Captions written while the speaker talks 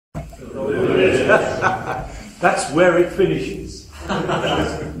That's where it finishes.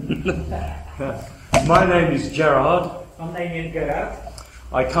 My name is Gerard. Mam na imię Gerard.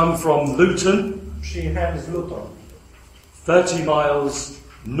 I come from Luton. Przyjechałem z Luton. 30 miles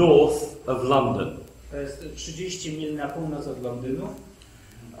north of London. To jest 30 mil na północ od Londynu.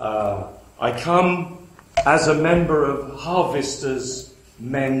 I come as a member of Harvesters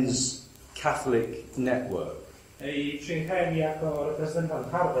Men's Catholic Network. I przyjechałem jako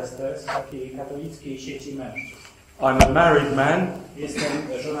reprezentant Harvesters, takiej katolickiej sieci mężczyzn. I'm a married man. Jestem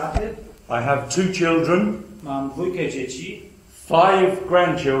żonaty. I have 2 children. Mam 2 dzieci. 5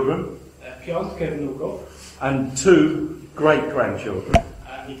 grandchildren. 5 wnuków. And 2 great-grandchildren.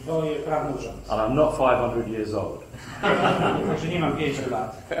 I 2 prawnucząt. And I'm not 500 years old. Także nie mam 5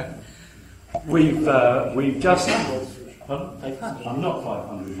 lat. We've just... I'm not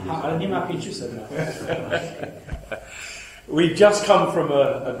 500 years old. Ale nie ma 500 lat. We've just come from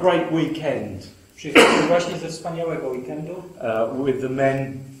a great weekend. Przyjechaliśmy właśnie ze wspaniałego weekendu. With the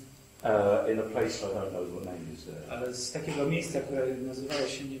men in a place I don't know what name is there. Ale z takiego miejsca, które nazywało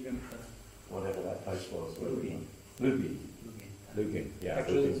się, nie wiem... Whatever that place was. Lubin. Yeah.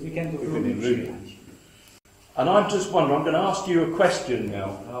 Także z weekendu w Lubin. Lubin. And I'm just wondering, I'm going to ask you a question now.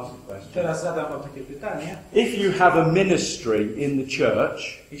 Teraz zadam wam takie pytanie. If you have a ministry in the church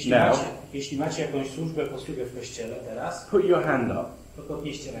Jeśli macie jakąś służbę, posługę w kościele teraz, put your hand up. to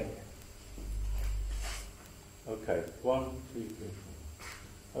podnieście rękę. Okay. 1, 2, 3,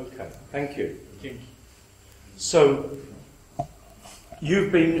 4. Okay. Thank you. Dzięki. So,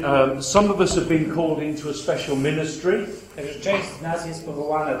 you've been, some of us have been called into a special ministry. Także część z nas jest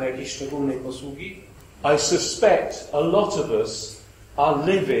powołana do jakiejś szczególnej posługi. I suspect a lot of us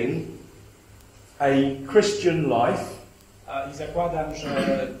are living a Christian life. I zakładam,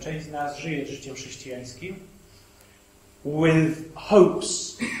 że część z nas żyje życiem chrześcijańskim. With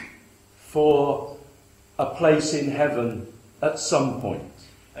hopes for a place in heaven at some point.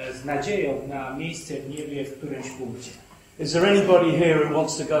 Z nadzieją na miejsce w niebie w którymś punkcie. Is there anybody here who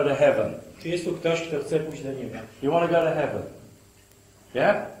wants to go to heaven? Czy jest tu ktoś, kto chce pójść do nieba? You want to go to heaven?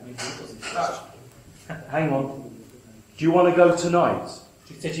 Yeah? Hang on. Do you want to go tonight?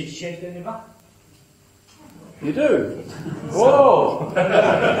 Czy chcecie dzisiaj do nieba? You do? Whoa!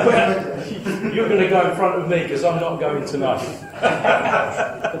 You're going to go in front of me because I'm not going tonight.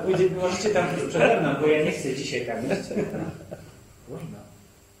 To możecie tam już przede mną, bo ja nie chcę dzisiaj tam iść.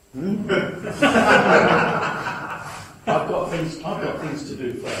 I've got things to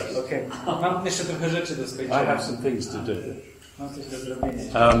do first. Okay. Mam jeszcze trochę rzeczy do skończenia. I have some things to do. Mam coś do zrobienia.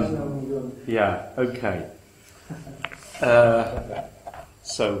 Yeah, okay.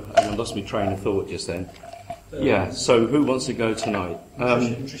 So, I lost my train of thought just then. Yeah, so who wants to go tonight?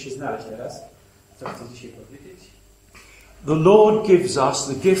 Muszę się znaleźć teraz. Co chcę dzisiaj powiedzieć? The Lord gives us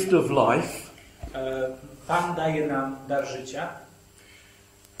the gift of life. Pan daje nam dar życia.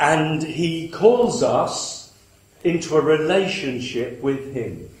 And He calls us into a relationship with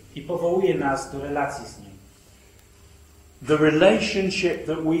Him. I powołuje nas do relacji z Nim. The relationship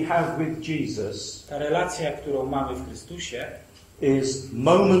that we have with Jesus. Ta relacja, którą mamy w Chrystusie, is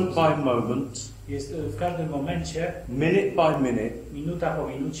moment by moment. Jest w każdym momencie. Minute by minute. Minuta po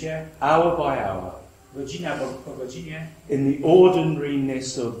minucie. Hour by hour. Godzina po godzinie. In the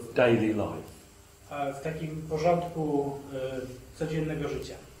ordinariness of daily life. W takim porządku codziennego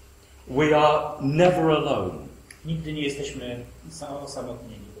życia. We are never alone. Nigdy nie jesteśmy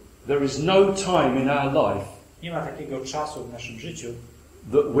osamotnieni. There is no time in our life. Nie ma takiego czasu w naszym życiu,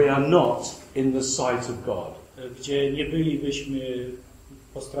 that we are not in the sight of God. Gdzie nie bylibyśmy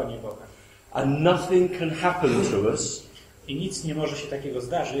po stronie Boga. And nothing can happen to us. I nic nie może się takiego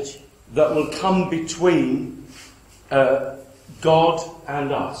zdarzyć. That will come between God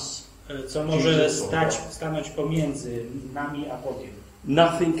and us. Co może stanąć pomiędzy nami a Bogiem.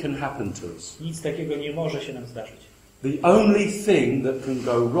 Nothing can happen to us. Nic takiego nie może się nam zdarzyć. The only thing that can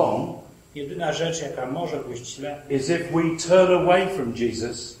go wrong. Jedyna rzecz, jaka może pójść źle, is if we turn away from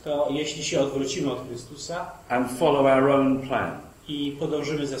Jesus. To jeśli się odwrócimy od Chrystusa. And follow our own plan. I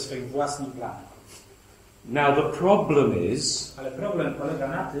podążymy za swoim własnym planem. Now the problem is. Ale problem polega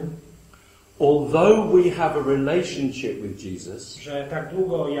na tym. Although we have a relationship with Jesus, że tak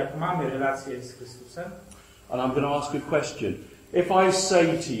długo jak mamy relację z Chrystusem, and I'm going to ask a question. If I say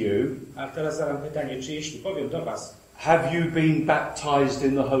to you, a teraz zadam pytanie, czy jeśli powiem do was, have you been baptized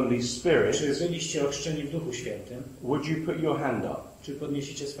in the Holy Spirit? Czy byliście ochrzczeni w Duchu Świętym? Would you put your hand up? Czy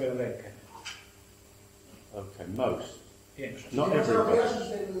podniesiecie swoją rękę? Okay, most. Większość. Not everybody.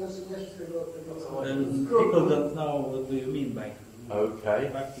 People don't know what do you mean by okay.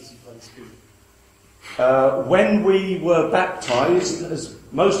 baptism of the Holy Spirit. When we were baptized, as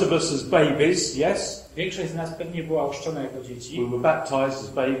most of us as babies, yes? Większość z nas pewnie była ochrzczona jako dzieci. We were baptized as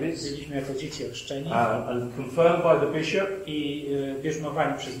babies. Byliśmy jako dzieci ochrzczeni. And confirmed by the bishop. I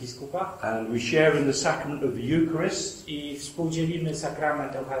bierzmowani przez biskupa. And we share in the sacrament of the Eucharist. I współdzielimy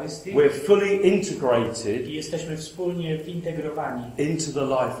sakrament Eucharystii. We're fully integrated. I jesteśmy wspólnie wintegrowani into the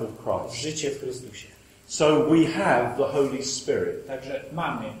life of w Christ. życie w Chrystusie. So we have the Holy Spirit. Także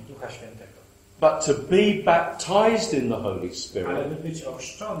mamy Ducha Świętego. But to be baptized in the Holy Spirit, ale by być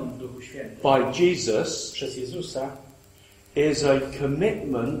ochrzczonym w Duchu Świętym by Jesus, przez Jezusa, is a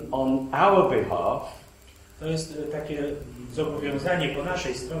commitment on our behalf. To jest takie zobowiązanie po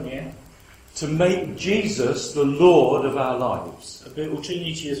naszej stronie, to make Jesus the Lord of our lives. by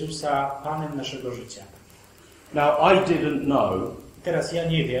uczynić Jezusa Panem naszego życia. Now I didn't know. Teraz ja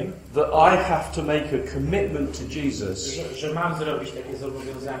nie wiem, that I have to make a commitment to Jesus że mam zrobić takie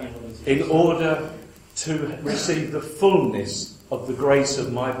zobowiązanie wobec Jezusa, in order to receive the fullness of the grace of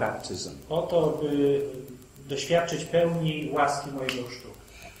my baptism. po to, by doświadczyć pełni łaski mojego chrztu.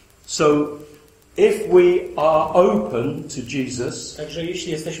 So, if we are open to Jesus, także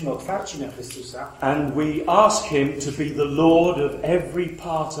jeśli jesteśmy otwarci na Chrystusa, and we ask Him to be the Lord of every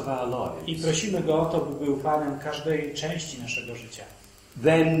part of our lives, i prosimy Go o to, by był Panem każdej części naszego życia,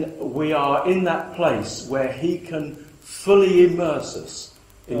 then we are in that place where He can fully immerse us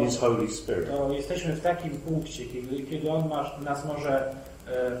in His Holy Spirit. To jesteśmy w takim punkcie, kiedy On nas może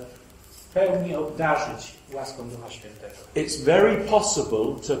w pełni obdarzyć łaską Ducha Świętego. It's very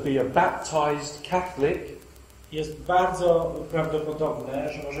possible to be a baptized Catholic. Jest bardzo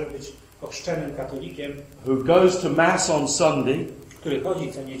prawdopodobne, że może być ochrzczonym katolikiem, who goes to Mass on Sunday, który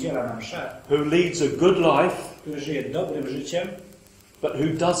chodzi co niedziela na mszę, who leads a good life, który żyje dobrym życiem, but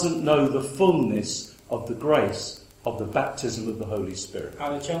who doesn't know the fullness of the grace of the baptism of the Holy Spirit.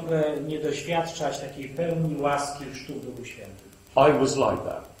 ale ciągle nie doświadczać takiej pełni łaski chrztu w Duchu Świętym. I was like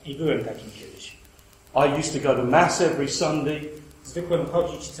that. I byłem takim kiedyś. I used to go to Mass every Sunday. Zwykłem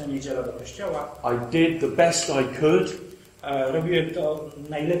chodzić co niedziela do kościoła. I did the best I could. Robiłem to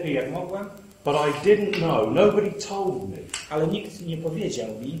najlepiej jak mogłem. But I didn't know, nobody told me, ale nikt nie powiedział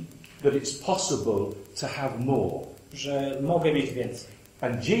mi, that it's possible to have more. Że mogę mieć więcej.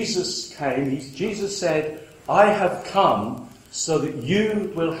 And Jesus came, Jesus said, I have come so that you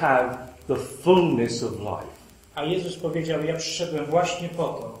will have the fullness of life. A Jezus powiedział, ja przyszedłem właśnie po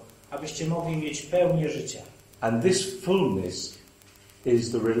to, abyście mogli mieć pełnię życia. And this fullness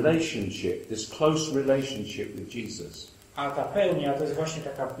is the relationship, this close relationship with Jesus. A ta pełnia to jest właśnie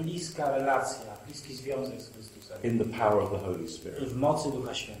taka bliska relacja, bliski związek z Chrystusem. In the power of the Holy Spirit. W mocy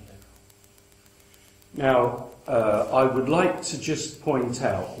Ducha Świętego. Now, I would like to just point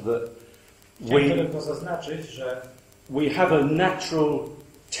out that chciałem tylko zaznaczyć, że we have a natural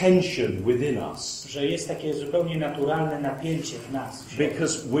tension within us. Że jest takie zupełnie naturalne napięcie w nas.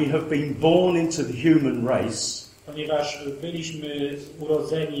 Because we have been born into the human race. Ponieważ byliśmy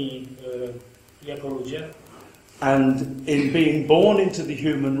urodzeni jako ludzie. And in being born into the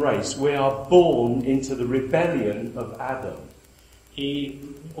human race, we are born into the rebellion of Adam. I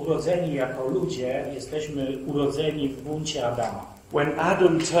urodzeni jako ludzie, jesteśmy urodzeni w buncie Adama. When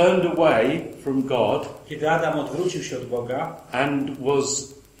Adam turned away from God, kiedy Adam odwrócił się od Boga, and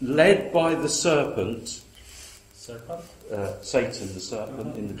was led by the serpent, Satan, the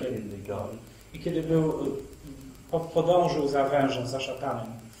serpent in the garden, i kiedy podążył za wężem, za szatanem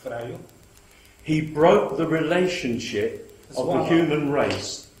w raju, he broke the relationship of the human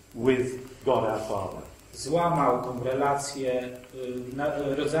race with God our Father. Złamał tą relację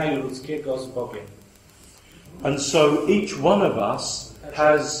rodzaju ludzkiego z Bogiem. And so each one of us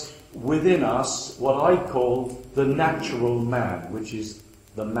has within us what I call the natural man, which is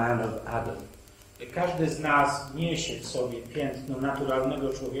the man of Adam. Każdy z nas niesie w sobie piętno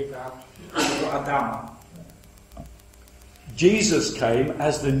naturalnego człowieka, tego Adama. Jesus came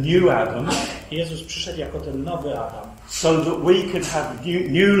as the new Adam. Jezus przyszedł jako ten nowy Adam. So that we can have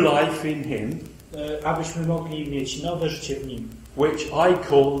new life in him. Abyśmy mogli mieć nowe życie w nim. Which I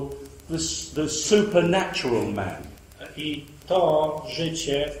call the supernatural man. I to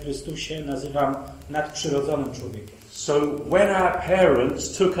życie w Chrystusie nazywam nadprzyrodzonym człowiekiem. So when our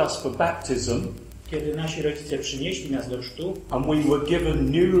parents took us for baptism, kiedy nasi rodzice przynieśli nas do chrztu, and we were given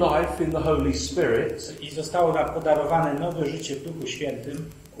new life in the Holy Spirit, i zostało nam podarowane nowe życie w Duchu Świętym,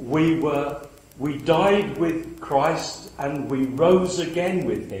 we died with Christ and we rose again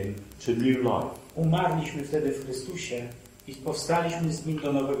with him to new life. Umarliśmy wtedy w Chrystusie i powstaliśmy z nim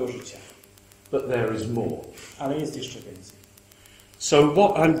do nowego życia. But there is more. Ale jest jeszcze więcej. So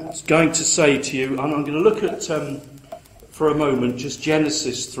what I'm going to say to you, and I'm going to look at for a moment just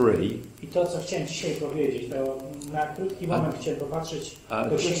Genesis 3. I to, co chciałem dzisiaj powiedzieć, to na krótki moment chciałem popatrzeć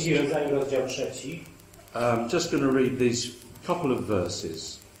do Księgi Rodzaju, rozdział 3. Just going to read these couple of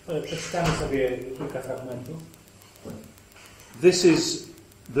verses. Przeczytamy sobie kilka fragmentów. This is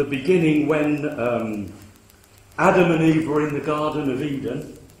the beginning when Adam and Eve were in the Garden of Eden.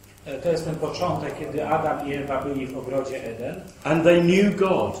 To jest ten początek, kiedy Adam i Ewa byli w ogrodzie Eden. And they knew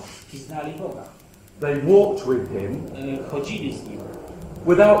God. I znali Boga. They walked with Him. Chodzili z Nim.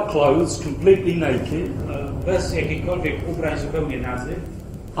 Without clothes, completely naked. Bez jakichkolwiek ubrań, zupełnie nazy.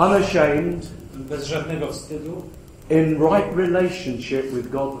 Unashamed. Bez żadnego wstydu. In right relationship with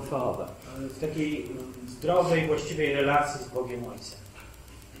God the Father. W takiej zdrowej, właściwej relacji z Bogiem Ojcem.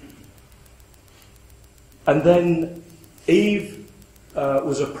 And then Eve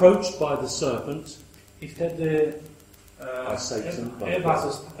was approached by the serpent. I wtedy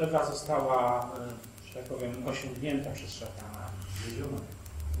Ewa została, że tak powiem, osiągnięta przez szatana.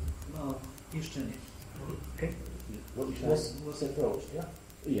 No, jeszcze nie. Okay? Was approached, yeah?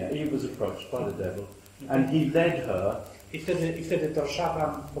 Yeah, Eve was approached by the devil. And he led her I wtedy to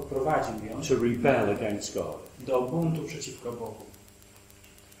szatan poprowadził ją to rebel against God. Do buntu przeciwko Bogu.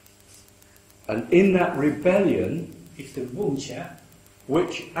 And in that rebellion, I w tym buncie,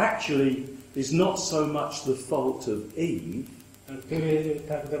 which actually is not so much the fault of Eve, który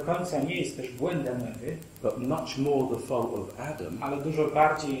tak do końca nie jest też błędem Ewy, but much more the fault of Adam, ale dużo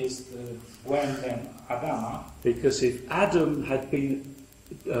bardziej jest błędem Adama, because if Adam had been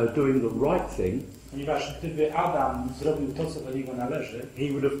doing the right thing, ponieważ gdyby Adam zrobił to, co do niego należy, he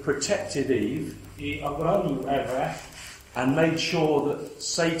would have protected Eve i obronił Ewę, and made sure that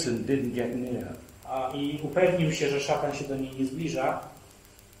Satan didn't get near. I upewnił się, że szatan się do niej nie zbliża.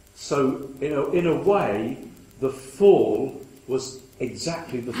 So, in a way, the fall was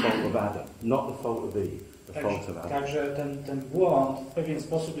exactly the fault of Adam, not the fault of Eve. The fault of Adam. Także ten błąd w pewien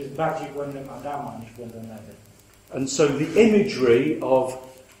sposób jest bardziej błędem Adama niż błędem Ewy. And so the imagery of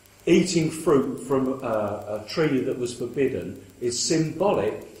eating fruit from a tree that was forbidden is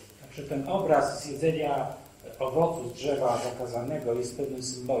symbolic. Także ten obraz zjedzenia owocu z drzewa zakazanego jest pewnym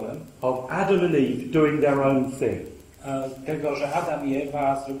symbolem Of Adam and Eve doing their own thing. Tego, że Adam i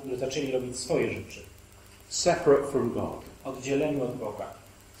Ewa zaczęli robić swoje rzeczy. Separate from God. Oddzieleni od Boga.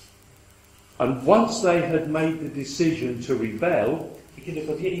 And once they had made the decision to rebel, I kiedy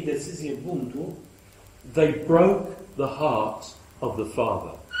podjęli decyzję buntu, they broke the heart of the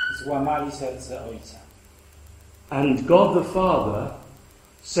Father. Złamali serce Ojca. And God the Father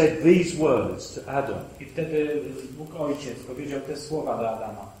said these words to Adam. I wtedy Bóg Ojciec powiedział te słowa do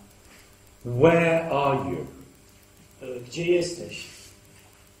Adama. Where are you? Gdzie jesteś?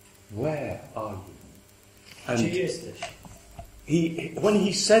 Where are you? And Gdzie jesteś? when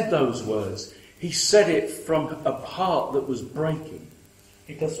he said those words, he said it from a heart that was breaking.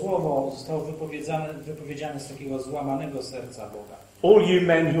 I to słowo zostało wypowiedziane z takiego złamanego serca Boga. All you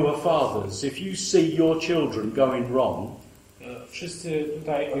men who are fathers, if you see your children going wrong, wszyscy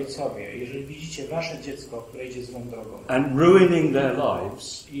tutaj ojcowie, jeżeli widzicie wasze dziecko, które idzie złą drogą and ruining their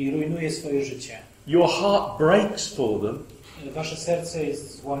lives, i rujnuje swoje życie, your heart breaks for them wasze serce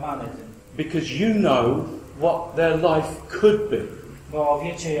jest złamane tym, because you know what their life could be, bo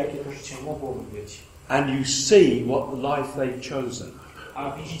wiecie, jakie to życie mogłoby być, and you see what life they've chosen.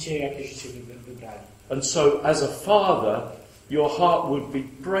 a widzicie, jakie życie wybrali. And so, as a father, your heart would be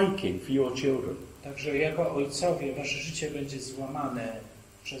breaking for your children. Także jako ojcowie wasze życie będzie złamane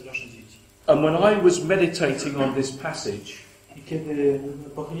przez wasze dzieci. And when I was meditating on this passage, I kiedy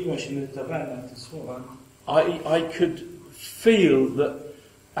pochyliłem się, medytowałem nad tym słowem, I could feel that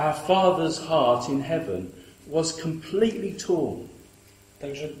our Father's heart in heaven was completely torn.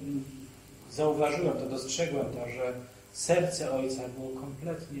 Także zauważyłem to, dostrzegłem to, że serce Ojca było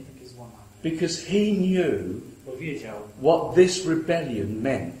kompletnie takie złamane. Because he knew Bo wiedział, what this rebellion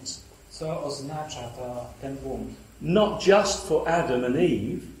meant. co oznacza ten bunt. Not just for Adam and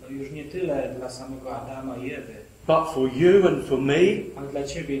Eve, To już nie tyle dla samego Adama i Ewy, but for you and for me, ale dla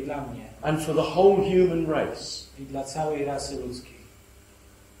ciebie i dla mnie. and for the whole human race. I dla całej rasy ludzkiej.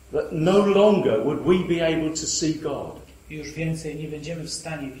 That no longer would we be able to see God. I już więcej nie będziemy w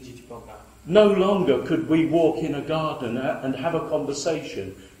stanie widzieć Boga. No longer could we walk in a garden and have a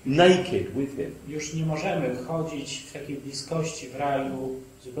conversation naked with Him. Już nie możemy chodzić w takiej bliskości w raju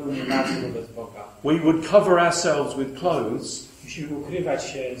zupełnie nagi wobec Boga. We would cover ourselves with clothes, Musimy ukrywać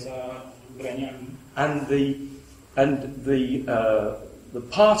się za ubraniami. and the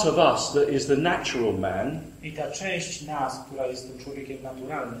part of us that is the natural man I ta część nas, która jest tym człowiekiem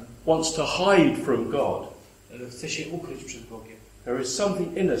naturalnym, wants to hide from God. chce się ukryć przed Bogiem. There is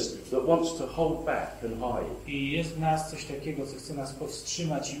something in us that wants to hold back and hide. I jest w nas coś takiego, co chce nas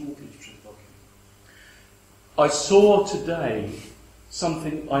powstrzymać i ukryć przed Bogiem. I saw today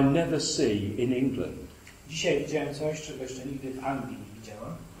something I never see in England. Dzisiaj widziałem coś, czego jeszcze nigdy w Anglii nie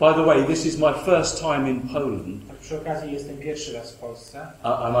widziałem. By the way, this is my first time in Poland. Tak przy okazji jestem pierwszy raz w Polsce.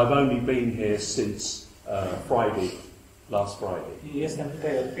 And I've only been here since last Friday. I jestem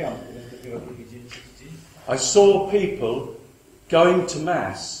tutaj od piątku, więc dopiero powiedzieli, że tydzień. I saw people going to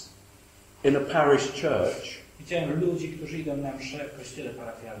Mass in a parish church. Widziałem ludzi, którzy idą na mszę w kościele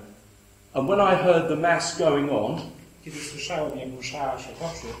parafialnym. And when I heard the Mass going on, Kiedy słyszałem, jak msza się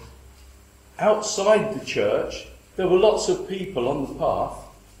toczy, outside the church, there were lots of people on the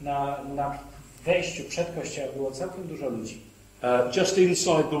path. Na wejściu przed kościołem było całkiem dużo ludzi. Just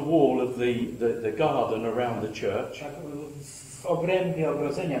inside the wall of the garden around the church. Tak, w obrębie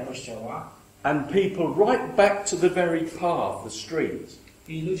ogrodzenia kościoła. And people right back to the very path, the street.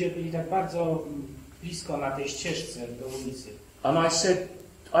 I ludzie byli tak bardzo blisko na tej ścieżce do ulicy. And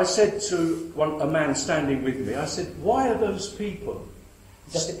I said to a man standing with me, I said, why are those people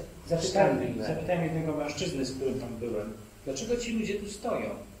Zapytałem jednego mężczyzny, z którym tam byłem, dlaczego ci ludzie tu stoją?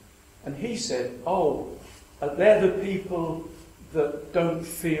 And he said, they're the people that don't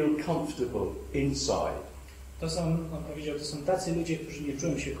feel comfortable inside. On powiedział, to są tacy ludzie, którzy nie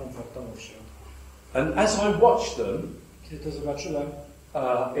czują się komfortowo w środku. And as I watched them, kiedy to zobaczyłem,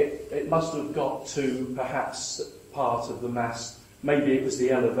 it must have got to perhaps part of the Mass. Maybe it was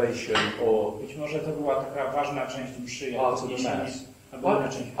the elevation or być może to była taka ważna część mszy, part of the Mass.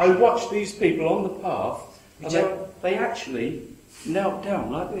 I I watched these people on the path, and they actually knelt down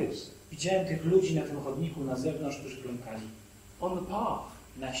like this. Widziałem tych ludzi na tym chodniku na zewnątrz, którzy klękali. On the path.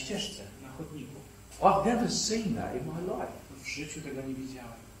 Na ścieżce, na chodniku. I've never seen that in my life. W życiu tego nie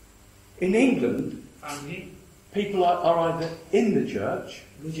widziałem. In England, w Anglii people are either in the church,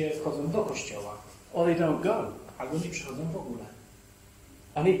 ludzie wchodzą do kościoła, or they don't go. albo nie przychodzą w ogóle.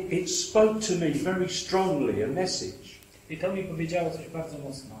 And it spoke to me very strongly, a message. I to mi powiedziało coś bardzo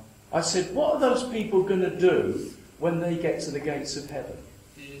mocno. I said, what are those people going to do when they get to the gates of heaven?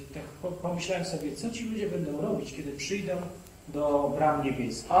 Tak pomyślałem sobie, co ci ludzie będą robić, kiedy przyjdą do bram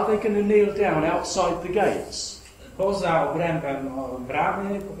niebieskich. Are they going to kneel down outside the gates? Poza obrębem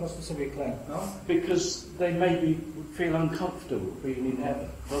bramy po prostu sobie klękną. Because they maybe feel uncomfortable being in heaven.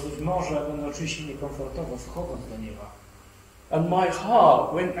 Bo być może będą czuć się niekomfortowo wchodząc do nieba. And my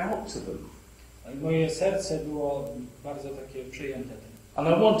heart went out to them. I moje serce było bardzo takie przejęte tym. And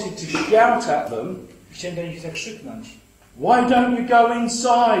I wanted to shout at them. Chciałem do nich zakrzyknąć. Why don't you go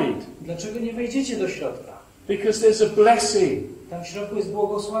inside? Dlaczego nie wejdziecie do środka? Because there's a blessing. Tam w środku jest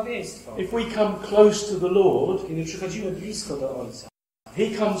błogosławieństwo. If we come close to the Lord, kiedy przychodzimy blisko do Ojca,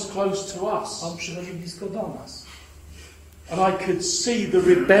 He comes close to us. On przychodzi blisko do nas. And I could see the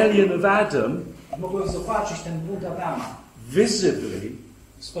rebellion of Adam. Mogłem zobaczyć ten błąd Adama. Visibly.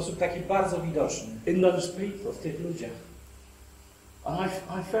 W sposób taki bardzo widoczny. In those people. W tych ludziach. And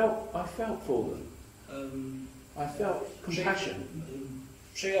I felt for them. I felt compassion.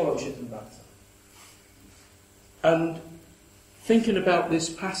 Przejąłem się tym bardzo. And thinking about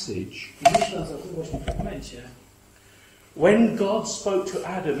this passage, I myśląc o tym właśnie fragmencie, when God spoke to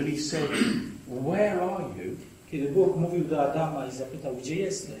Adam and he said, where are you? Kiedy Bóg mówił do Adama i zapytał, gdzie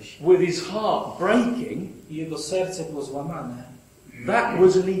jesteś? With his heart breaking, i jego serce było złamane. That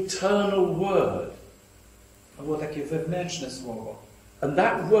was an eternal word. To było takie wewnętrzne słowo. And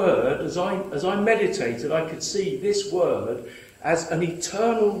that word, as I meditated, I could see this word as an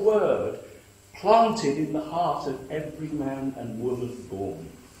eternal word planted in the heart of every man and woman born.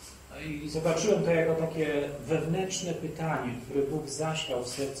 I zobaczyłem to jako takie wewnętrzne pytanie, które Bóg zasiał w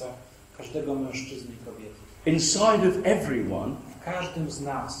sercach każdego mężczyzny i kobiety. Inside of everyone, w każdym z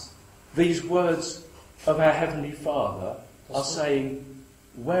nas, these words of our Heavenly Father are saying,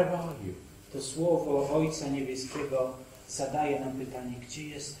 where are you? To słowo Ojca Niebieskiego zadaje nam pytanie, gdzie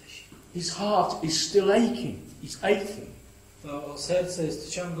jesteś? His heart is still aching. He's aching. To serce jest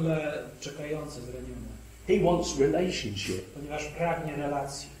ciągle czekające, zranione. He wants relationship. Ponieważ pragnie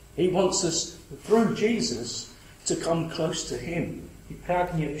relacji. He wants us, through Jesus, to come close to Him. I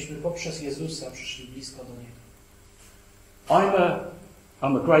pragnie, byśmy poprzez Jezusa przyszli blisko do Niego.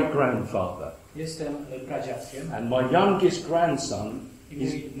 I'm a great grandfather. Jestem pradziadkiem. And my youngest grandson,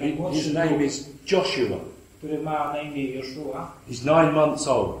 his name is Joshua. Który ma na imię Joshua. He's 9 months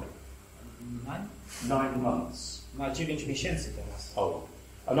old. 9 months. Ma 9 miesięcy teraz. Old.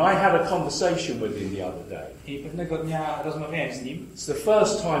 And I had a conversation with him the other day. I pewnego dnia rozmawiałem z nim. It's the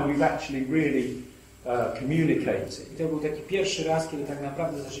first time we've actually really communicated. I to był taki pierwszy raz, kiedy tak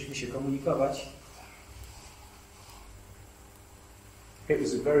naprawdę zaczęliśmy się komunikować. It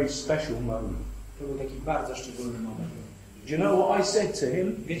was a very special moment. To był taki bardzo szczególny moment. Do you know what I said to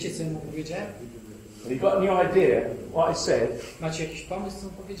him? Wiecie, co mu powiedziałem? Have you got any idea what I said Macie jakiś pomysł, co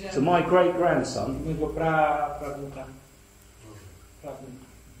mu powiedziałem? to my great-grandson? Mojego prawnuka.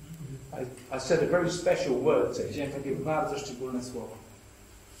 I said a very special word to him. Powiedziałem takie bardzo szczególne słowo.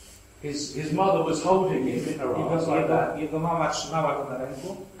 His mother was holding him in her arms like that. Jego mama trzymała go na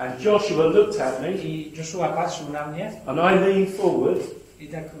ręku. And Joshua looked at me. I Joshua patrzył na mnie. And I leaned forward. I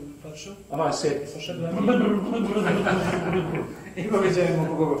tak patrzył. And I said, Poszedłem i powiedziałem mu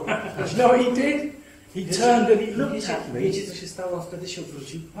do you know what he did? He turned and he looked at me. Wiecie, co się stało? On wtedy się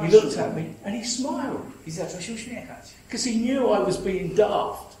odwrócił. He looked at me and he smiled. I zaczął się uśmiechać. Because he knew I was being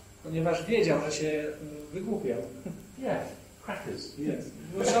daft. Ponieważ wiedział, że się wygłupiał. Yeah, crackers. Yes.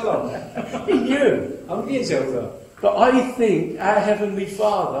 Był szalony. He knew. On wiedział to. But I think our Heavenly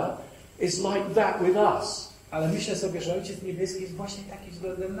Father is like that with us. Ale myślę sobie, że Ojciec Niebieski jest właśnie taki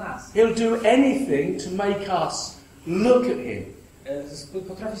względem nas. He'll do anything to make us look at Him.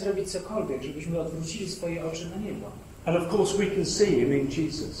 Potrafi zrobić cokolwiek, żebyśmy odwrócili swoje oczy na Niego. And of course we can see Him in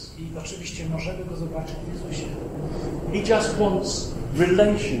Jesus. I oczywiście możemy Go zobaczyć w Jezusie. He just wants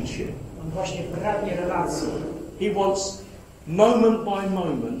relationship. On właśnie pragnie relacji. He wants moment by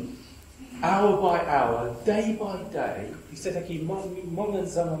moment, hour by hour, day by day. I chce taki moment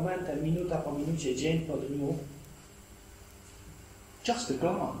za momentem, minuta po minucie, dzień po dniu. Just a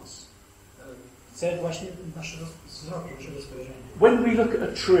glance. Chce właśnie naszego wzroku, naszego spojrzenia. When we look at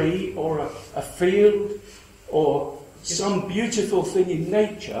a tree or a field or some beautiful thing in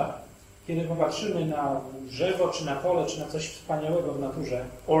nature, kiedy popatrzymy na drzewo, czy na pole, czy na coś wspaniałego w naturze,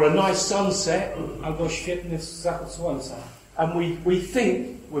 or a nice sunset, albo świetny zachód słońca, and we think,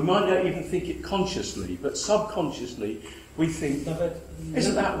 we might not even think it consciously, but subconsciously we think,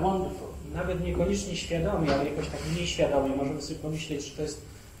 isn't that wonderful? Nawet niekoniecznie świadomie, ale jakoś tak mniej świadomie możemy sobie pomyśleć, że to jest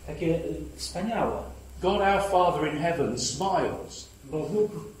takie wspaniałe. God our Father in heaven smiles. Bo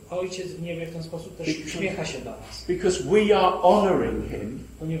Bóg, Ojciec w niebie w ten sposób też uśmiecha się do nas. Because we are honoring Him,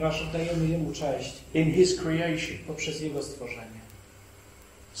 ponieważ oddajemy Jemu cześć in His creation. Poprzez Jego stworzenie.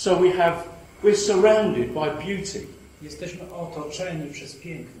 So we're surrounded by beauty. Jesteśmy otoczeni przez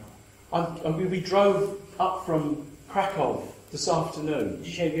piękno. We drove up from Krakow this afternoon.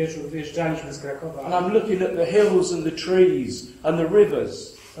 Dzisiaj wieczór wyjeżdżaliśmy z Krakowa. And I'm looking at the hills and the trees and the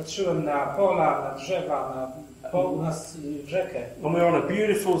rivers. Patrzyłem na pola, na drzewa, na rzekę. And we were on a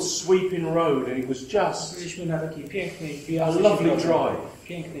beautiful sweeping road and it was just Byliśmy na takiej pięknej, a lovely drive.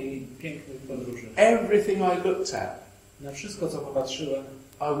 Pięknej podróży. Everything I looked at, Na wszystko, co popatrzyłem,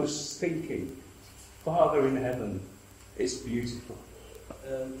 I was thinking, Father in heaven, it's beautiful.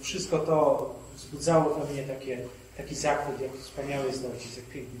 Wszystko to wzbudzało we mnie taki zachwyt, jak wspaniały jest Ojciec, jak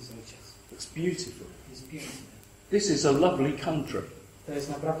piękny jest Ojciec. It's beautiful. Jest piękny. This is a lovely country. To jest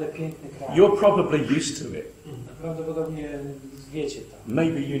naprawdę piękny kraj. You're probably used to it. Prawdopodobnie wiecie to.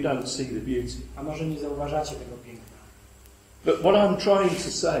 Maybe you don't see the beauty. A może nie zauważacie tego piękna. But what I'm trying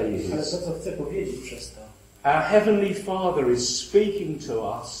to say Ale is, to, co chcę powiedzieć przez to, our Heavenly Father is speaking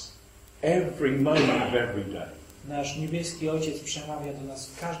to us every moment of every day. nasz niebieski Ojciec przemawia do nas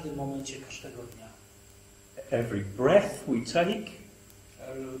w każdym momencie, każdego dnia. Every breath we take,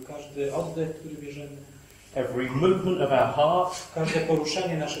 każdy oddech, który bierzemy, every movement of our heart każde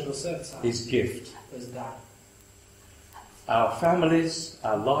poruszenie naszego serca is gift. to jest dar. Our families,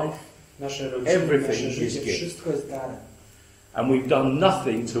 our life, Nasze rodziny, everything nasze is życie, gift. wszystko jest darem. And we've done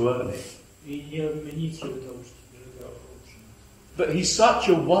nothing to earn it. I nie robimy nic, żeby to utrzymać. But He's such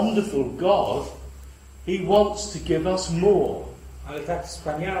a wonderful God, He wants to give us more. Ale tak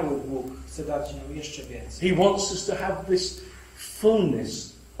wspaniały Bóg chce dać nam jeszcze więcej. He wants us to have this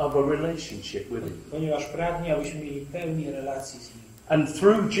fullness of a relationship with Him. Ponieważ pragnie, abyśmy mieli pełnię relacji z Nim. And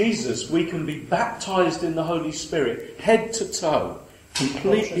through Jesus we can be baptized in the Holy Spirit, head to toe,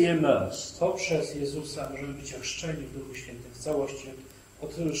 completely immersed. Poprzez Jezusa możemy być ochrzczeni w Duchu Świętym w całości,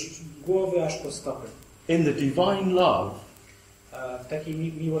 od głowy aż po stopy. In the divine love, W takiej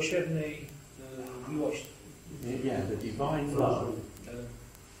miłosiernej miłości. yeah, the divine love.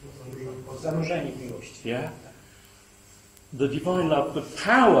 Zanurzeni w miłości. Yeah? The divine love, the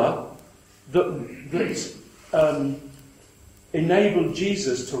power that enabled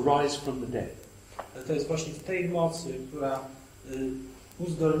Jesus to rise from the dead. To jest właśnie w tej mocy, która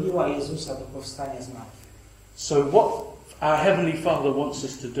uzdolniła Jezusa do powstania z martwych. So what our Heavenly Father wants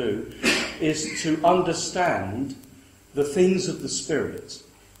us to do is to understand the things of the Spirit.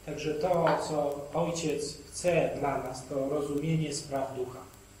 Także to, co Ojciec chce dla nas, to rozumienie spraw Ducha.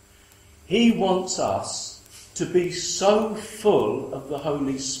 He wants us to be so full of the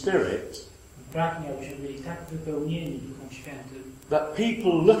Holy Spirit braknie, abyśmy byli tak wypełnieni Duchem Świętym, that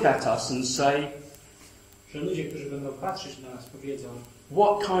people look at us and say, że ludzie, którzy będą patrzeć na nas, powiedzą,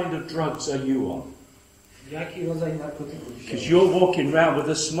 what kind of drugs are you on? jaki rodzaj narkotyków Because wziąłeś? you're walking around with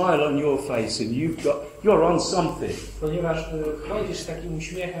a smile on your face and you're on something. Ponieważ chodzisz z takim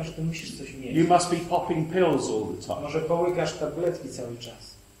uśmiechem, że ty musisz coś mieć. You must be popping pills all the time. Może połykasz tabletki cały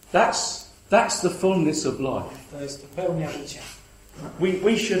czas. That's the fullness of life. To jest pełnia życia.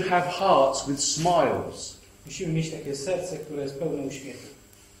 We should have hearts with smiles Musimy mieć takie serce, które jest pełne uśmiechu.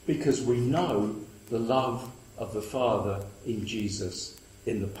 because we know the love of the Father in Jesus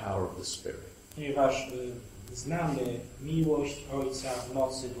in the power of the Spirit. Ponieważ znamy miłość Ojca w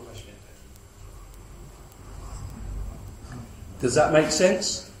mocy Ducha Świętego. Does that make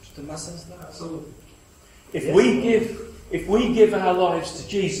sense? Czy to ma sens dla nas? If we give our lives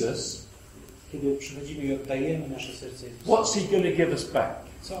to Jesus, Kiedy przychodzimy i oddajemy nasze serce Jezusowi, what's He going to give us back?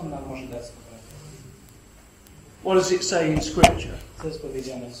 co On nam może dać z powrotem? What does it say in Scripture? Co jest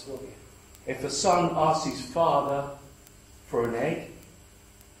powiedziane w Słowie? If a son asks his father for an egg,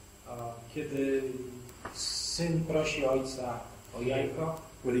 Kiedy syn prosi ojca o jajko,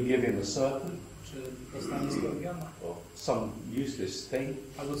 will he give him a serpent czy dostanie skorpiona? or some useless thing?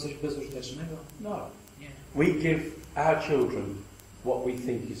 Albo coś bezużytecznego? No. Nie. We give our children what we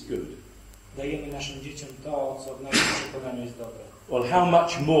think is good. Dajemy naszym dzieciom to, co w naszym przekonaniu jest dobre. Well, how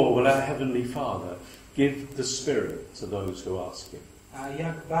much more will our Heavenly Father give the Spirit to those who ask Him? A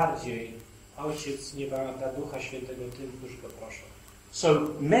jak bardziej Ojciec nieba da Ducha Świętego tym, którzy go proszą. So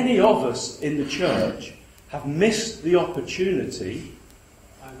many of us in the church have missed the opportunity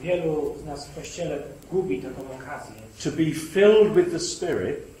A wielu z nas w Kościele gubi taką okazję, to be filled with the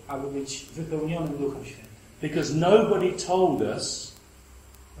Spirit aby być wypełnionym Duchem Świętym. because nobody told us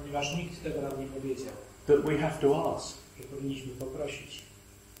Ponieważ nikt tego nam nie powiedział, that we have to ask. że powinniśmy poprosić.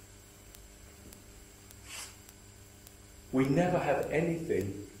 We never have anything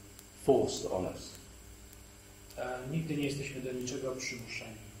forced on us. Nigdy nie jesteśmy do niczego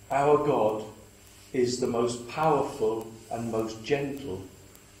przymuszeni. Our God is the most powerful and most gentle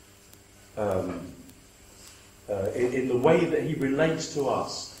in the way that He relates to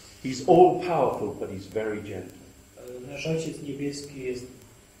us. He's all powerful, but He's very gentle. Nasz Ojciec Niebieski jest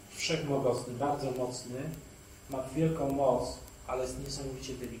wszechmogący, bardzo mocny, ma wielką moc, ale jest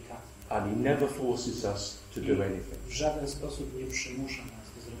niesamowicie delikatny. And He never forces us to do anything. W żaden sposób nie przymusza nas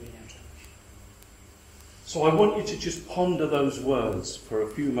do zrobienia czegoś. So I want you to just ponder those words for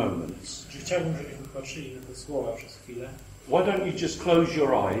a few moments. Chciałbym, żebyśmy patrzyli na te słowa przez chwilę. Why don't you just close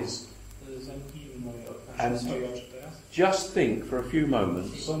your eyes, Zamknijmy swoje oczy teraz. just think for a few I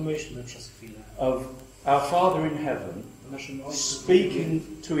moments pomyślmy przez chwilę of our Father in heaven o naszym Ojcu, speaking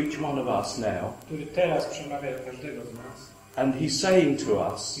to each one of us now, który teraz przemawia do każdego z nas and He's saying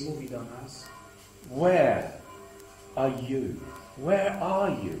to us, i mówi do nas, where are you? Where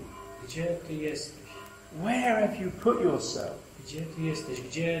are you? gdzie Ty jesteś? Where have you put yourself? Gdzie Ty jesteś?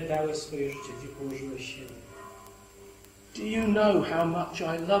 Gdzie dałeś swoje życie? Gdzie położyłeś siebie? Do you know how much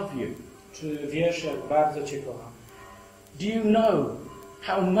I love you? Czy wiesz, jak bardzo Cię kocham? Do you know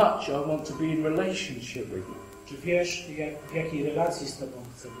how much I want to be in relationship with you? Czy wiesz, w jakiej relacji z Tobą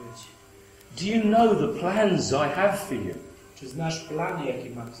chcę być? Do you know the plans I have for you? Czy znasz plany, jakie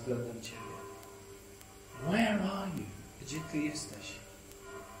mam względem Ciebie? Where are you? Gdzie Ty jesteś?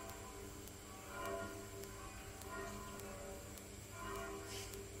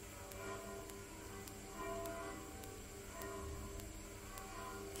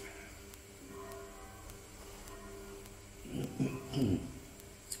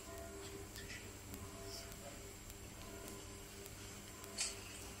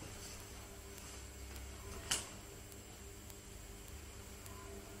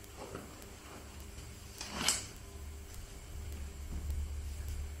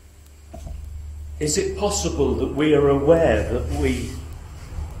 Is it possible that we are aware that we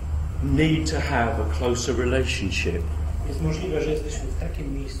need to have a closer relationship Jest możliwe, że jesteśmy w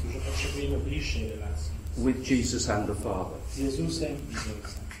takim miejscu, że potrzebujemy bliższej relacji with Jesus and the Father? z Jezusem i z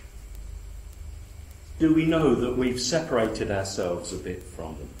Ojcem. Do we know that we've separated ourselves a bit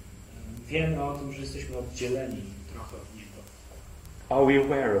from Him? Wiemy o tym, że jesteśmy oddzieleni trochę od Niego. Are we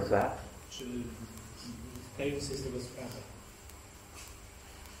aware of that? Czy zdajemy sobie z tego sprawę?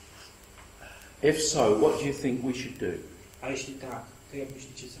 If so, what do you think we should do? A jeśli tak, to jak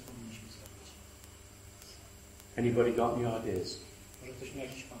myślicie, co powinniśmy zrobić? Anybody got any ideas? Może ktoś ma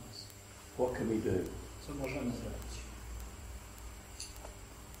jakiś pomysł? What can we do? Co możemy zrobić?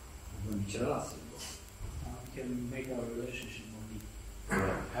 Mieć relacje. Can make our relationship more deep.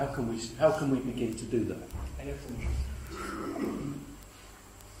 Yeah. How can we begin to do that? A jak to możemy zrobić?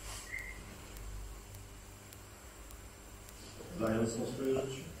 własne swoje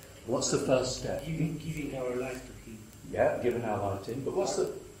życie. What's the first step? Giving our life to Him. Yeah, giving our life to Him. But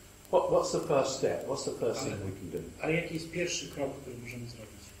what's the first step? What's the first thing we can do? Ale jaki jest pierwszy krok, który możemy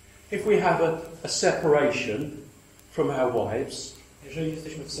zrobić? If we have a separation from our wives, Jeżeli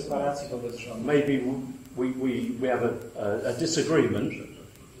jesteśmy w separacji wobec żony, maybe we have a disagreement.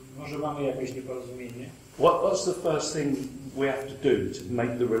 może mamy jakieś nieporozumienie, What's the first thing we have to do to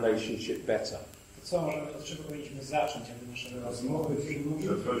make the relationship better? to co możemy, od czego powinniśmy zacząć, aby nasze relacje mogły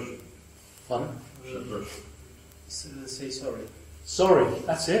Przeprosić. Pardon? Przeprosić. say sorry. Sorry,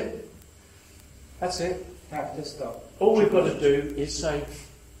 that's it. That's it. Tak, to jest to. All we've got to do is say,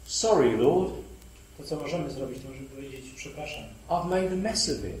 sorry, Lord, To, co możemy zrobić, to możemy powiedzieć przepraszam. I've made a mess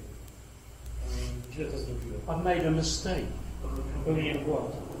of it. Źle to zrobiłem. I've made a mistake. Popełniłem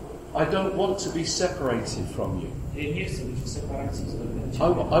błąd. I don't want to be separated from you. Ja nie chcę być w separacji z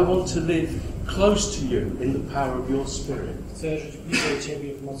Tobą. I want to live close to you in the power of your Spirit. Chcę żyć bliżej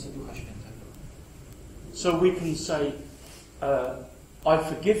Ciebie w mocy Ducha Świętego. So we can say, I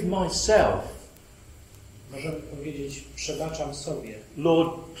forgive myself. Możemy powiedzieć, przebaczam sobie.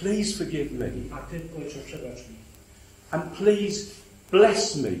 Lord, please forgive me. A Ty, Ojcze, przebacz mi. And please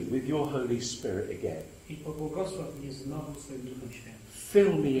bless me with your Holy Spirit again. I pobłogosław mnie znowu swoim Duchem Świętym.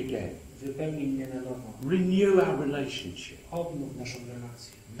 Fill me again. Wypełnij mnie na nowo. Renew our relationship. Odnów naszą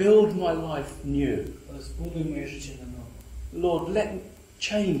relację. Build my life new. Zbuduj moje życie na nowo. Lord,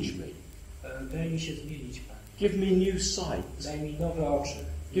 change me. Daj mi się zmienić, Panie. Give me new sight. Daj mi nowe oczy.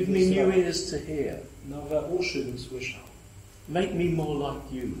 Give me new ears to hear. Nowe uszy bym słyszał. Make me more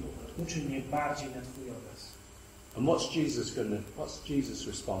like you, Lord. Uczyń mnie bardziej na Twój obraz. And what's Jesus'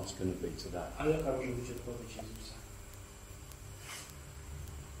 response going to be to that? A jaka może być odpowiedź Jezusa?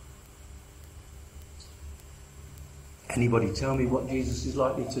 Anybody tell me what Jesus is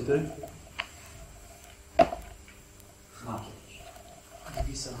likely to do?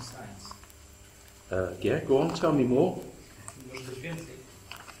 Maybe some signs. Yeah, go on, tell me more. Może coś więcej.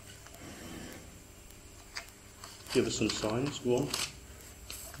 Give us some signs, go on.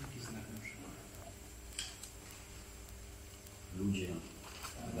 Jaki znak na przykład? Ludzie.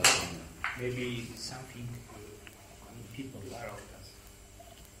 Maybe something people around us.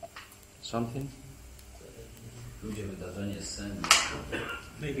 Something? Ludzie, wydarzenie, sen.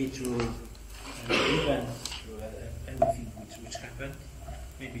 Maybe through an event, through anything which happened.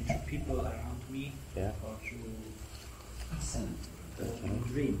 Maybe through people around me. Yeah. Or through Sen. a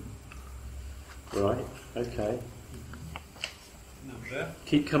dream. Right, okay. Dobrze.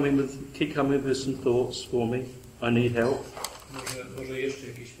 Keep coming with some thoughts for me. I need help. Może jeszcze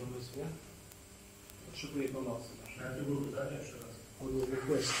jakieś pomysły? Potrzebuję pomocy. Jakie było pytanie jeszcze raz?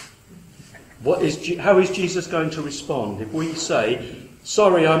 How is Jesus going to respond if we say,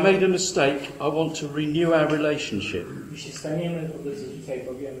 sorry, I made a mistake, I want to renew our relationship? Jeśli staniemy wobec Jezusa i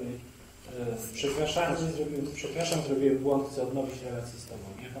powiemy, przepraszam, zrobiłem błąd, chcę odnowić relację z Tobą.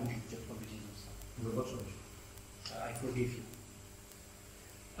 Jaka może być odpowiedź Jezusa? Wybaczyłeś. I forgive you.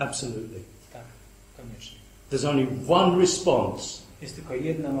 Absolutely. Tak, koniecznie. There's only one response. Jest tylko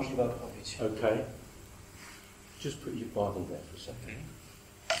jedna możliwa odpowiedź. Okay. Just put your Bible there for a second. Okay.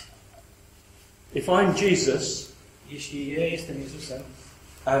 If I'm Jesus Jeśli ja jestem Jezusem,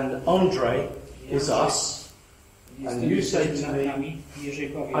 and Andre is us, and you say to me, jeżeli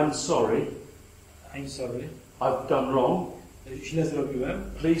powiem, I'm sorry, I've done wrong, źle zrobiłem,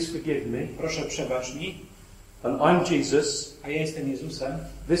 please forgive me, proszę przebacz mi, and I'm Jesus, a ja jestem Jezusem,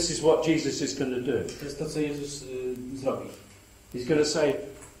 this is what Jesus is going to do. to jest to, co Jezus zrobi. He's going to say,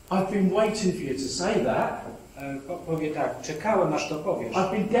 I've been waiting for you to say that. Powie tak, czekałem aż to powiesz.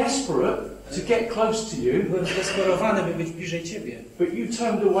 I've been desperate to get close to you. Byłem zdesperowany, by być bliżej Ciebie. But you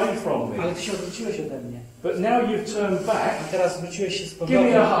turned away from me. Ale Ty się odwróciłeś ode mnie. But now you've turned back. A teraz zwróciłeś się z Give powrotem.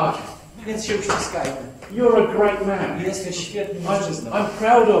 me a hug. Więc się uściskajmy. You're a great man. Jesteś świetnym mężczyzną. I'm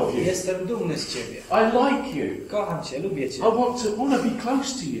proud of you. Jestem dumny z Ciebie. I like you. Kocham Cię, lubię Cię. I want to be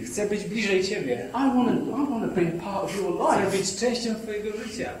close to you. Chcę być bliżej Ciebie. I want to be a part of your Chcę life. być częścią Twojego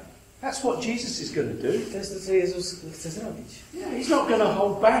życia. That's what Jesus is going to do. To jest to, co Jezus chce zrobić. Yeah, he's not going to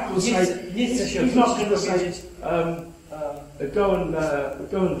hold back or say. Nie chce się He's not going to say, powiedzieć, go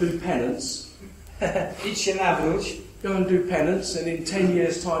and do penance. idź się nawróć, Go and do penance, and in 10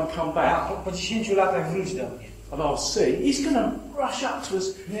 years' time come a back, po 10 latach wróć do mnie. and I'll see. He's going to rush up to us,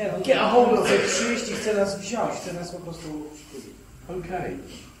 Nie, get a hold of chce it. przyjść i chce nas wziąć, chce nas po prostu przytulić. Okay,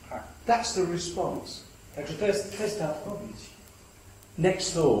 Tak. that's the response. Także to jest ta odpowiedź.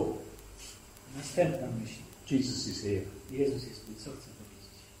 Next thought. Następna myśl. Jesus is here. Jezus jest tu. Co chce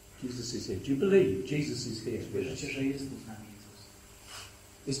powiedzieć? Jesus is here. Do you believe Jesus is here? Wierzycie, że jest tu z nami Jezus?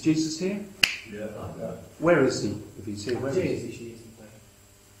 Is Jesus here? Where is he? If he's here, where Gdzie is jest, he? jeśli jest tutaj?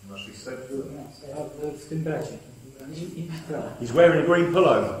 W naszych sercach. W tym bracie. He's wearing a green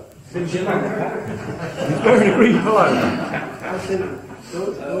pullover. W tym zielonym, tak? He's wearing a green pullover.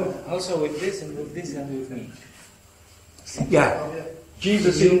 Also with this and with me. Yeah.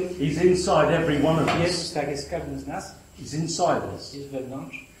 Jesus, he's inside every one of us. Jezus tak jest w każdym z nas. He's inside us. Jest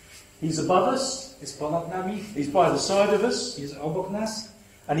wewnątrz. He's above us. Jest ponad nami. He's by the side of us. Jest obok nas.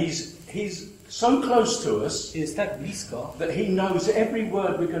 And he's so close to us Jest tak blisko. that he knows every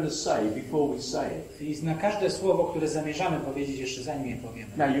word we're going to say before we say it. I zna każde słowo, które zamierzamy powiedzieć jeszcze zanim je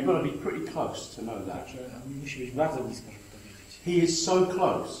powiemy. Now you've got to be pretty close to know that. Także musi być bardzo blisko, żeby to wiedzieć. He is so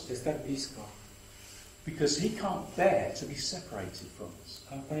close Jest tak blisko. because he can't bear to be separated from us.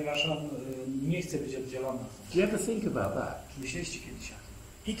 Ponieważ on nie chce być oddzielony. Do you ever think about that? Myśleliście kiedyś o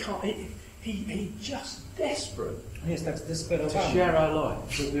tym? He can't. He just desperate On jest tak to zdesperowany, share our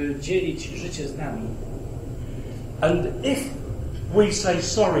lives. żeby dzielić życie z nami. And if we say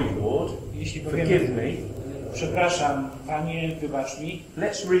sorry, Lord, Jeśli forgive powiemy, me, przepraszam, Panie, wybacz mi,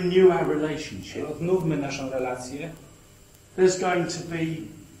 let's renew our relationship. odnówmy naszą relację, There's going to be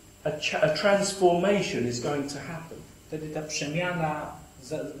a transformation is going to happen. wtedy ta przemiana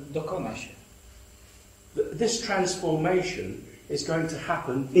dokona się. This transformation is going to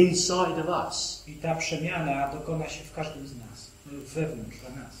happen inside of us. I ta przemiana dokona się w każdym z nas, wewnątrz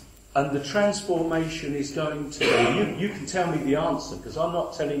nas. And the transformation is going to be, you can tell me the answer, because I'm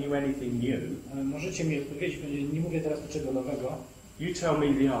not telling you anything new. Możecie mi odpowiedzieć, nie mówię teraz niczego nowego. You tell me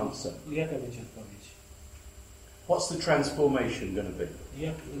the answer. Jaka będzie odpowiedź? What's the transformation going to be?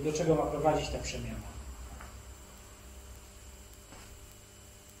 Do czego ma prowadzić ta przemiana?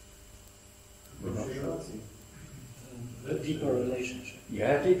 A deeper relationship.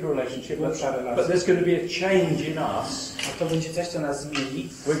 Yeah, deeper relationship. Głębsza relacja. But there's going to be a change in us. A to będzie coś, co nas zmieni,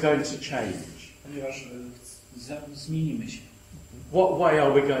 We're going to change. ponieważ zmienimy się. What way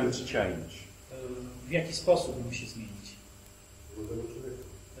are we going to change? W jaki sposób musi się zmienić?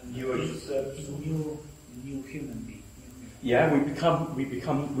 New human being. Yeah, we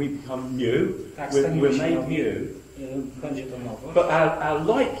become new. Tak, We're staniemy się made nowi. new. Będzie to nowość. But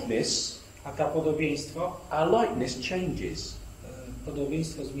our likeness, A ta podobieństwo changes.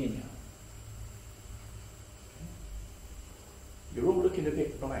 Podobieństwo zmienia. You're all looking a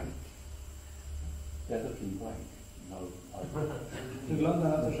bit blank. They're looking blank. No, Wygląda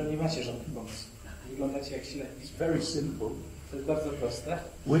na to, że nie macie żadnych pomysłów. Wyglądacie jak ślepi. it's very simple. To jest bardzo proste.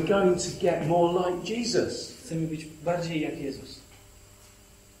 We're going to get more like Jesus. Chcemy być bardziej jak Jezus.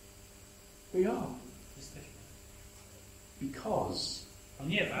 We are. Jesteśmy. Because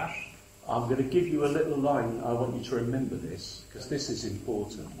Ponieważ I'm going to give you a little line. I want you to remember this, because this is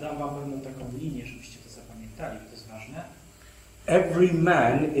important. dam wam pewną taką linię, żebyście to zapamiętali, to jest ważne. Every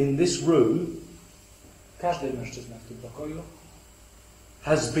man in this room Każdy mężczyzna w tym pokoju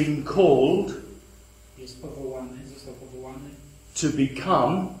has been called jest powołany, został powołany, to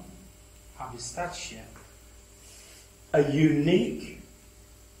become aby stać się a unique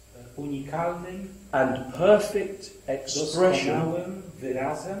unikalnym, and perfect expression doskonałym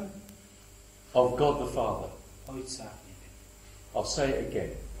wyrazem of God the Father. Ojca w niebie. I'll say it again.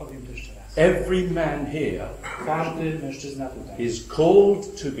 Powiem to jeszcze raz. Every man here Każdy mężczyzna tutaj is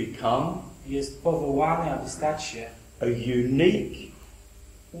called to become jest powołany, aby stać się a unique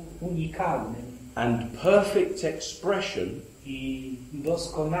unikalnym and perfect expression i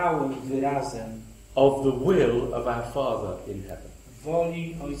doskonałym wyrazem of the will of our Father in heaven.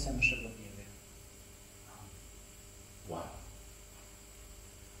 woli Ojca naszego w niebie. Wow.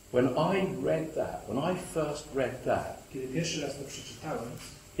 When I read that, when I first read that, Kiedy pierwszy raz to przeczytałem,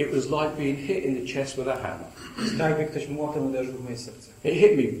 it was like being hit in the chest with a hammer. jest tak, jakby ktoś młotem uderzył w moje serce, It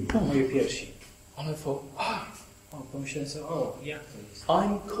hit me. w moje piersi. And I thought, Pomyślałem sobie, jak to jest?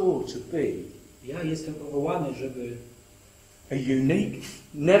 I'm called to be Ja jestem powołany, żeby a unique,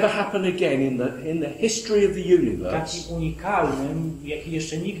 never happen again in the history of the universe. taki unikalnym, jaki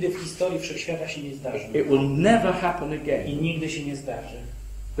jeszcze nigdy w historii wszechświata się nie zdarzył. It will never happen I again. nigdy się nie zdarzy.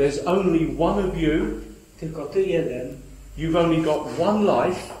 There's only one of you. Tylko ty jeden You've only got one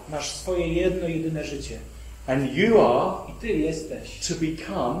life, masz swoje jedno, jedyne życie. and you are I ty jesteś to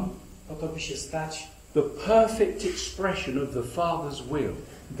become po to, by się stać the perfect expression of the Father's will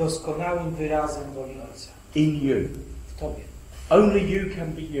doskonałym wyrazem woli Ojca. in you. W tobie. Only you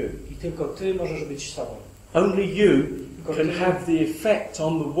can be you. I tylko ty możesz być sobą. Only you can have the effect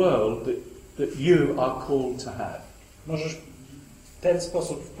on the world that you are called to have. Możesz w ten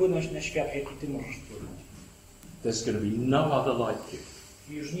sposób wpłynąć na świat, jaki ty możesz wpłynąć. There's going to be no other like you.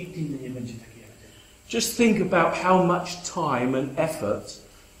 I już nikt inny nie będzie taki jak ty. Just think about how much time and effort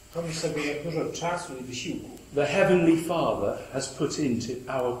Pomyśl sobie, jak dużo czasu i wysiłku the Heavenly Father has put into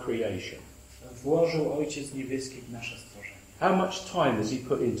our creation. włożył Ojciec Niebieski w nasze stworzenie. How much time has He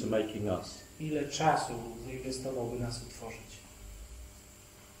put into making us? Ile czasu zainwestował, by nas utworzyć?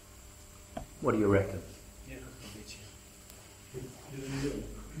 What do you reckon? Jak odpowiecie?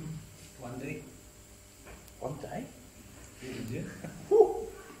 One day? One day? Nigdy?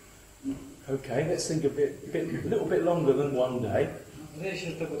 Okay, let's think a little bit longer than one day. Wydaje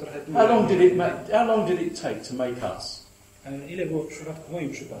się, że to było trochę How long dłużej. how long did it take to make us? Ile było w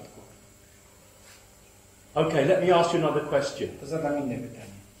moim przypadku? Okay, let me ask you another question. To zadam inne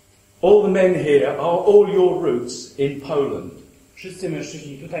pytanie. All the men here are all your roots in Poland. Wszyscy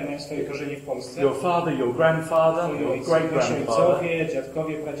mężczyźni tutaj mają swoje korzenie w Polsce. Your father, your grandfather, your great grandfather. Ojcowie,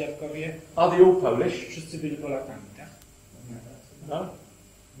 dziadkowie, pradziadkowie. Are they all Polish? Wszyscy byli Polakami, tak? No?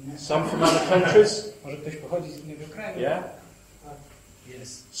 Some from other countries? Może ktoś pochodzi z innego kraju? Yeah?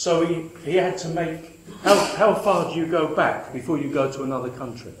 Jest. So he had to make... How far do you go back before you go to another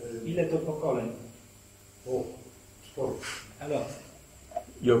country? Ile to pokoleń? O, sporo. Ale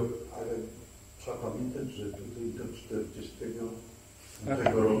Ale trzeba pamiętać, że tutaj do 40 roku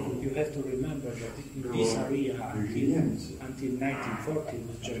you have to remember that in this area until 1940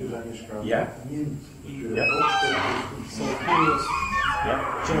 was Gerard. Yeah? Niemcy. Yeah. So here was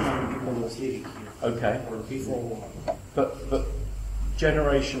Yeah? German people was living here Okay. before war. But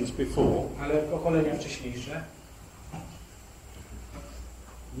generations before... Ale pokolenia wcześniejsze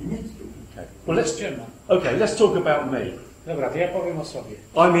Niemiecki. Okay. Well, German. let's talk about me. Dobra, to ja powiem o sobie.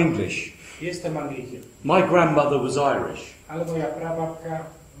 I'm English. Jestem Anglikiem. My grandmother was Irish. Ale moja prababka,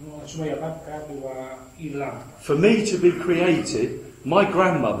 moja babka była Irlandka. For me to be created, my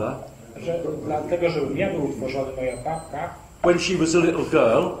grandmother, Dlatego, żebym ja był utworzony, moja babka, when she was a little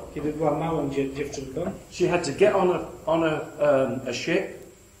girl, kiedy była małą dziewczynką, she had to get on a ship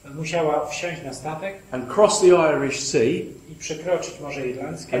musiała wsiąść na statek and cross the Irish Sea i przekroczyć Morze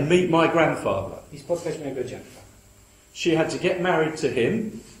Irlandzkie and meet my grandfather. i spotkać mojego dziadka. She had to get married to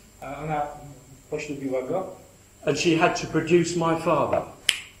him A ona poślubiła go and she had to produce my father.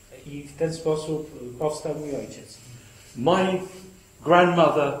 i w ten sposób powstał mój ojciec. My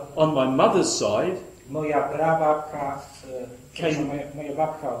grandmother on my mother's side Moja prababka, moja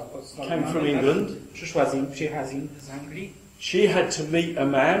babka od strony came mamy, from tak, England. przyjechała z Anglii. She had to meet a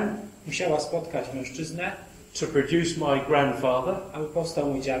man Musiała spotkać mężczyznę, to produce my grandfather. aby powstał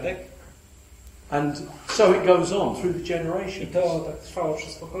mój dziadek. And so it goes on through the I generations. to tak trwało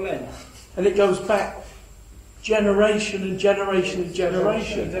przez pokolenia. And it goes back generation and generation and I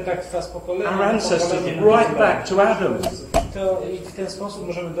generation. to tak trwa z pokolenia Our na ancestors pokolenie na right pokolenie. back to Adam. I w ten sposób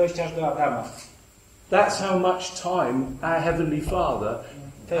możemy dojść aż do Adama. That's how much time our Heavenly Father,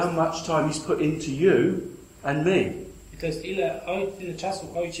 how much time He's put into you and me. I to jest ile czasu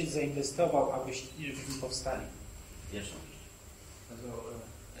Ojciec zainwestował, abyśmy powstali. Wieczność.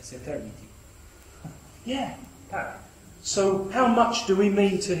 As eternity. Yeah. Tak. So how much do we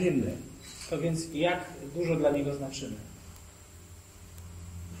mean to Him then? To więc jak dużo dla Niego znaczymy?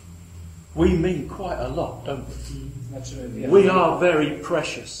 We mean quite a lot, don't we? Znaczymy wiele. We are very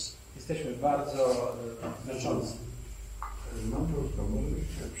precious. Jesteśmy bardzo znaczący. Mam prosto,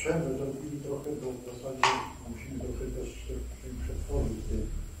 może przerwę zrobili trochę, bo w zasadzie musimy trochę też się przetworzyć te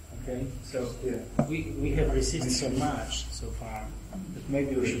Okay, so we have received so much so far that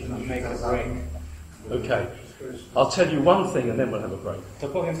maybe we should make a break. Okay. I'll tell you one thing and then we'll have a break. To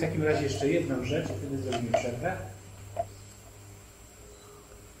powiem w takim razie jeszcze jedną rzecz i wtedy zrobimy przerwę.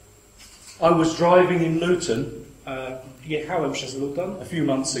 I was driving in Luton Jechałem przez Luton a few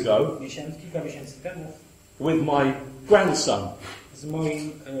months ago kilka miesięcy temu with my grandson. z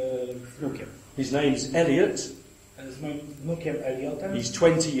moim wnukiem. His name's Elliot. Z moim wnukiem Eliotem, He's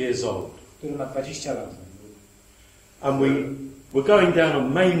 20 years old. który ma 20 lat. And we were going down a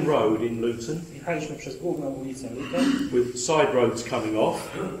main road in Luton Jechaliśmy przez główną ulicę Luton with side roads coming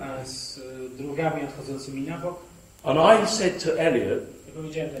off. z drogami odchodzącymi na bok. And I said to Elliot, I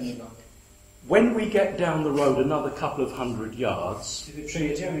powiedziałem do niego, when we get down the road another couple of hundred yards, kiedy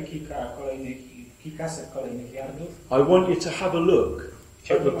przejedziemy kilkaset kolejnych yardów, I want you to have a look at the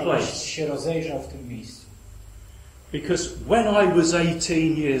chciałbym, abyś place. się rozejrzał w tym miejscu. Because when I was 18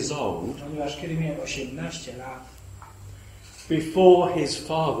 years old, Ponieważ kiedy miałem 18 lat, before his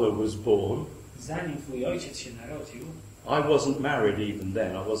father was born, zanim twój ojciec się narodził, I wasn't married even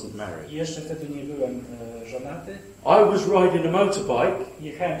then, I wasn't married. i jeszcze wtedy nie byłem żonaty, I was riding a motorbike,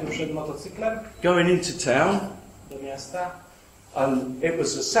 jechałem tu przed motocyklem going into town, do miasta. and it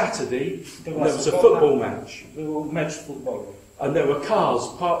was a Saturday, and To there była was a sobota, football match. był mecz futbolu. And there were cars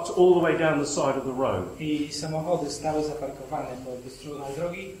parked all the way down the side of the road. I samochody stały zaparkowane po obie strony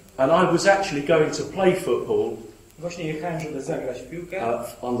drogi. And I was actually going to play football Właśnie jechałem, żeby zagrać w piłkę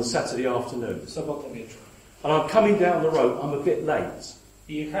on the Saturday afternoon. w sobotę wieczór. And I'm coming down the road, I'm a bit late.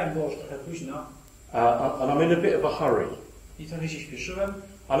 I jechałem, było już trochę późno. And I'm in a bit of a hurry. I trochę się śpieszyłem.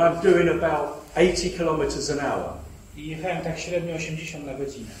 And I'm doing about 80 kilometers an hour. I jechałem tak średnio 80 na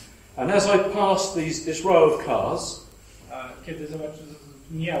godzinę. And as I passed this row of cars, A kiedy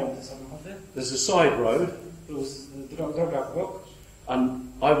mijałem te samochody, there's a side road, plus droga w bok. and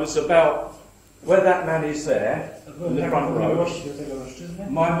I was about where that man is there, in the front row. Do tego mężczyzny.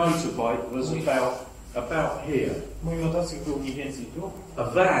 My motorbike was about here. Mój motocykl był mniej więcej tu. A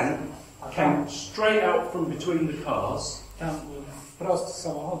van came straight out from between the cars, Tam wprost z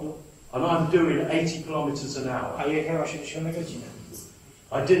samochodu, and I'm doing 80 kilometers an hour. a jechałem 80 na godzinę.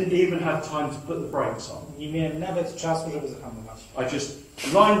 I didn't even have time to put the brakes on. Nie miałem nawet czasu, żeby zahamować. I just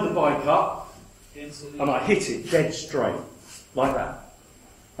lined the bike up, Więc and I hit it dead straight, like that.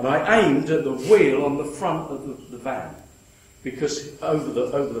 And I aimed at the wheel on the front of the van, because over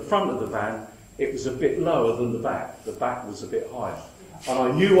the front of the van, it was a bit lower than the back. The back was a bit higher. And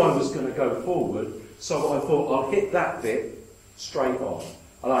I knew I was going to go forward, so I thought I'll hit that bit straight on.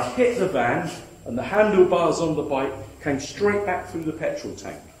 And I hit the van, and the handlebars on the bike came straight back through the petrol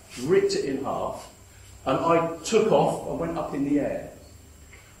tank, ripped it in half, and I took off and went up in the air.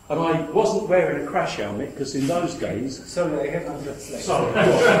 And I wasn't wearing a crash helmet, because in those days... sorry, I have to translate. Sorry.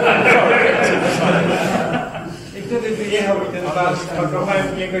 I wtedy wyjechał ten van, pakowałem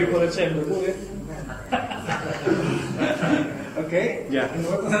w niego i poleciałem do góry. Okay? Yeah.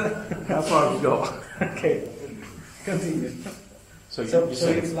 How far have you got? Okay. Continue. So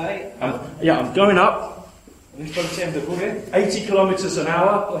it's like... I'm going up. Więc poleciałem do góry. 80 kilometers an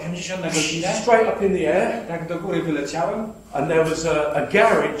hour. 80 na godzinę. Straight up in the air. Tak do góry wyleciałem. And there was a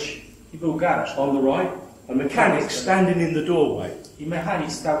garage. I był garaż. On the right. A mechanic standing in the doorway. I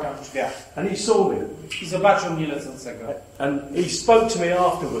mechanik stał tam w drzwiach. And he saw me. I zobaczył mnie lecącego. And he spoke to me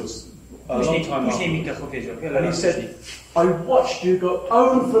afterwards. Później mi to powiedział. And he said, I watched you go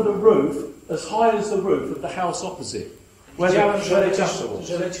over the roof as high as the roof of the house opposite. Widziałem,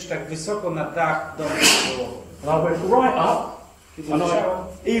 że lecisz tak wysoko na dach domu. And I went right up. And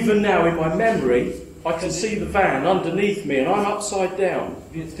even now in my memory, I can see the van underneath me and I'm upside down.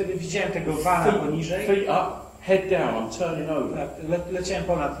 Więc wtedy widziałem tego vana poniżej. Feet up, head down, I'm turning over. Leciałem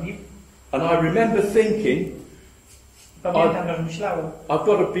ponad nim. And I remember thinking, pamiętam, że myślałem, I've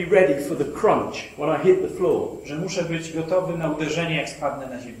got to be ready for the crunch when I hit the floor. Że muszę być gotowy na uderzenie, jak spadnę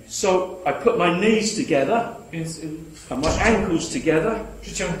na ziemię. So I put my knees together, więc and my ankles together.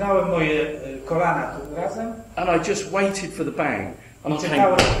 Przyciągnąłem moje kolana tu razem. And I just waited for the bang. And I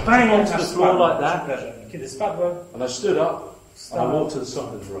czekałem, came bang onto the floor like that. Kiedy spadłem, and I stood up, and I walked to the side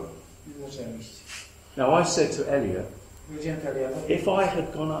of the road. I zacząłem iść. Now I said to Elliot, if I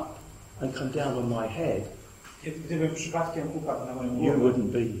had gone up and come down on my head, gdybym przypadkiem upadł na moją głowę, you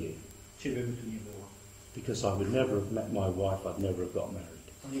wouldn't be here. Ciebie by tu nie było. Because I would never have met my wife, I'd never have got married.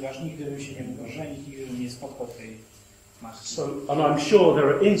 Ponieważ nigdy bym się nie mógł żenić, nigdy bym nie spotkał tej matki. So, and I'm sure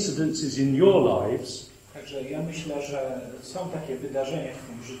there are incidences in your lives. Także ja myślę, że są takie wydarzenia w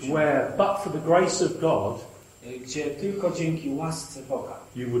tym życiu, where, but for the grace of God, gdzie tylko dzięki łasce Boga,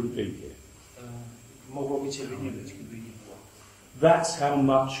 you wouldn't be here. Mogłoby Ciebie nie być, gdyby nie było. That's how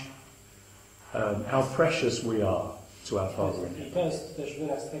much, how precious we are to our Father in heaven. To jest też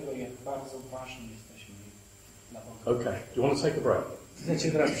wyraz tego, jak bardzo ważni jesteśmy dla Boga. Okay. Do you want to take a break?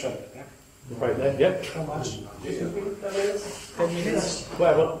 Chcecie teraz przerwę, tak? Break there, yeah? How much? 10 minutes?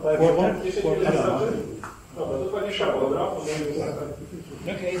 Whatever you want.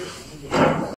 Okay.